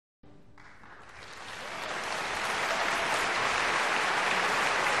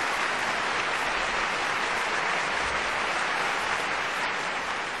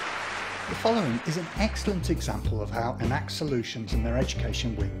following is an excellent example of how Enact Solutions and their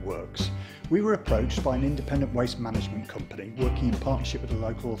education wing works. We were approached by an independent waste management company working in partnership with a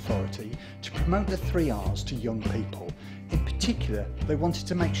local authority to promote the 3 R's to young people. In particular, they wanted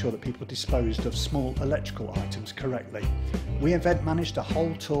to make sure that people disposed of small electrical items correctly. We event managed a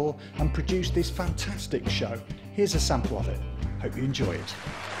whole tour and produced this fantastic show. Here's a sample of it. Hope you enjoy it.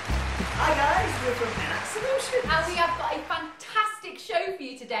 Hi guys, we're from Enact Solutions. And we have got a fantastic show for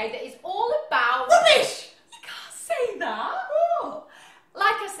you today that is all about... Rubbish! You can't say that. Oh.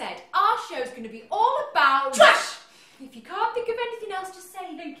 Like I said, our show is going to be all about... Trash! If you can't think of anything else to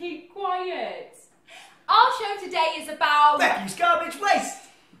say, then keep quiet. Our show today is about... Refuse, garbage, waste.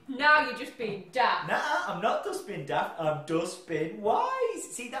 Now you're just being daft. Nah, I'm not dustbin daft, I'm dustbin wise.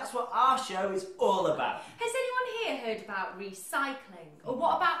 See, that's what our show is all about. Has anyone here heard about recycling? Or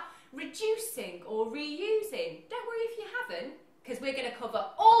what about reducing or reusing? Don't worry if you haven't, because we're going to cover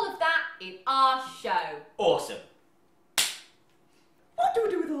all of that in our show. Awesome. What do we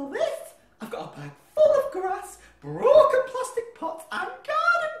do with all this? I've got a bag full of grass, broken plastic pots and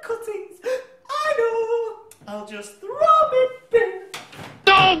garden cuttings. I know, I'll just throw them in bin.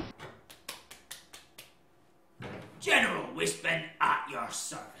 No! General waste bin at your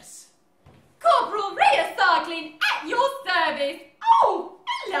service. Corporal Recycling at your service. Oh,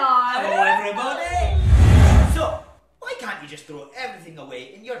 hello. Hello everybody. So, why can't you just throw everything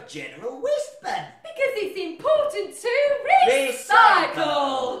away in your general waste bin? Because it's important to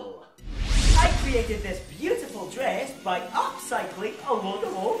recycle. I created this beautiful dress by upcycling a load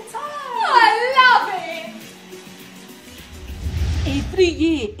of old tires. I love it. Every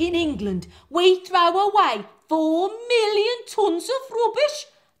year in England, we throw away 4 million tonnes of rubbish.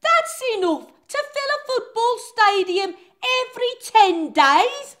 That's enough to fill a football stadium every 10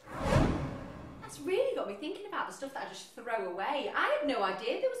 days. That's really got me thinking about the stuff that I just throw away. I had no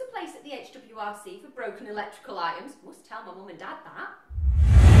idea there was a place at the HWRC for broken electrical items. Must tell my mum and dad that.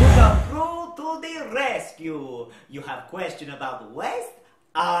 The pro to the rescue. You have question about the waste?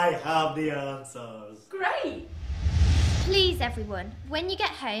 I have the answers. Great. Please everyone, when you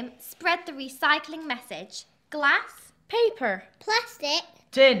get home, spread the recycling message. Glass, paper, plastic,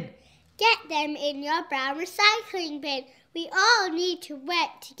 tin. Get them in your brown recycling bin. We all need to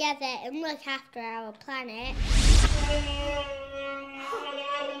work together and look after our planet.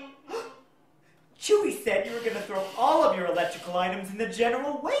 Chewie said you were going to throw all of your electrical items in the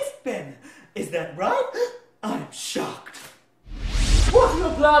general waste bin. Is that right? I'm shocked. What are you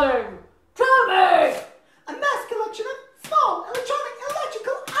planning? Tell me! A mass collection of small electronic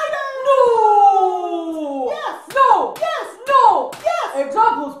electrical items. No! Yes! No! Yes! No! Yes!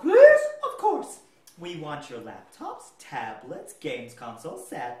 Examples, please! Of course. We want your laptops, tablets, games consoles,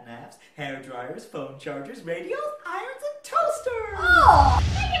 sat navs, hair dryers, phone chargers, radios, irons, and toasters. Oh!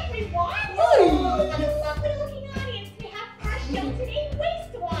 Hi everyone! Oh, what a lovely looking audience we have for our show today,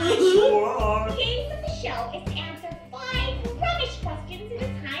 Waste Watch. Sure are. The aim of the show is to answer 5 rubbish questions in the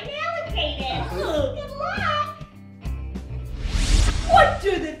time allocated. Good luck! What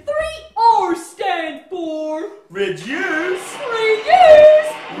do the 3 R's stand for? Reduce.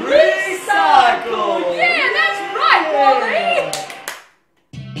 Reuse! Recycle. Yeah, that's right, Wally.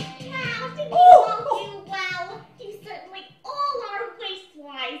 Now, did you all do well? You certainly all are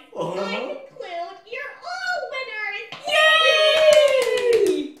waste-wise. Uh-huh. I conclude you're all winners.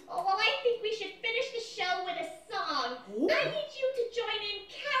 Yay! Oh, well, I think we should finish the show with a song. Ooh. I need you to join in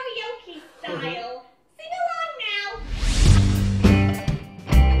karaoke style. Sing along now.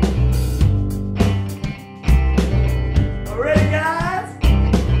 Ready, guys?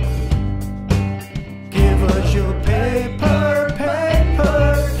 Give us your paper,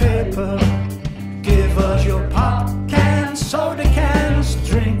 paper, paper. Give us your pop cans, soda cans,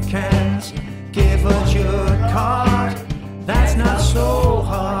 drink cans. Give us your card, that's not so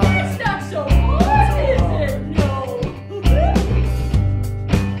hard. It's not so hard, is it? No.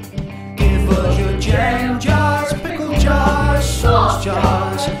 Give us your jam jars, pickle jars, sauce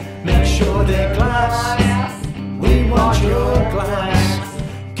jars. Make sure they're glass. We want your glass.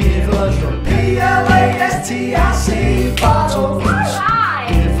 Give us your PLASTIC bottles.